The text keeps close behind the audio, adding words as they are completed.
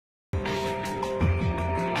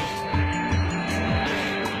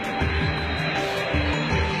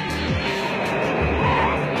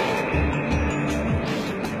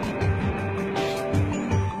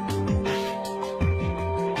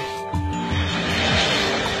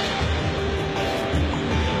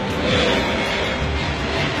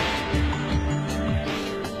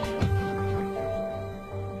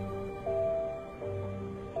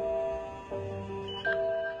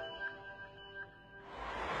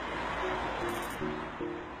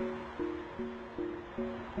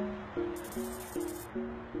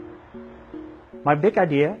My big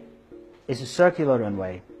idea is a circular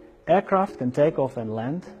runway. Aircraft can take off and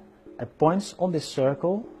land at points on this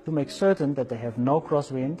circle to make certain that they have no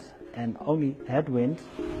crosswind and only headwind.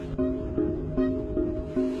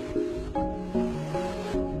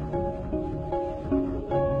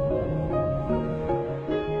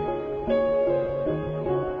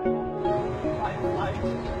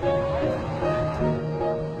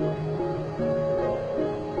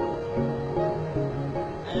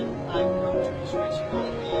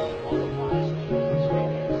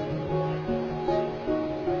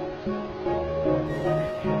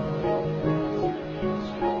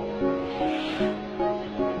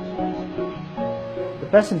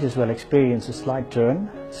 Passengers will experience a slight turn,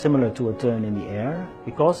 similar to a turn in the air.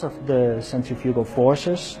 Because of the centrifugal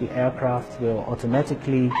forces, the aircraft will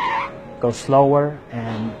automatically go slower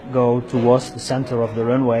and go towards the center of the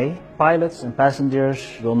runway. Pilots and passengers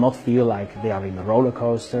will not feel like they are in a roller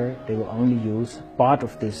coaster. They will only use part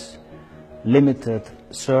of this limited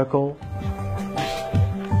circle.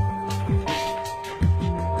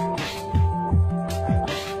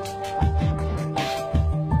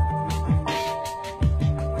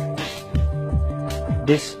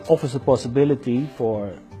 This offers a possibility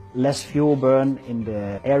for less fuel burn in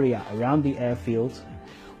the area around the airfield.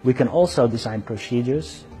 We can also design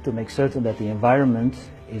procedures to make certain that the environment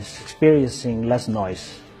is experiencing less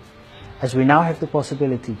noise. As we now have the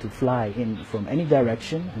possibility to fly in from any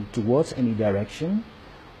direction and towards any direction,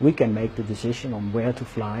 we can make the decision on where to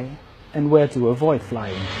fly and where to avoid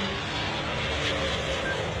flying.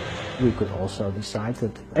 We could also decide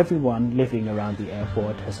that everyone living around the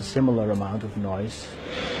airport has a similar amount of noise.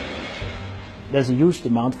 There's a huge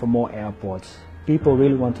demand for more airports. People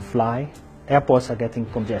really want to fly. Airports are getting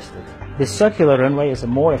congested. This circular runway is a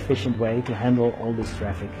more efficient way to handle all this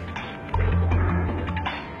traffic.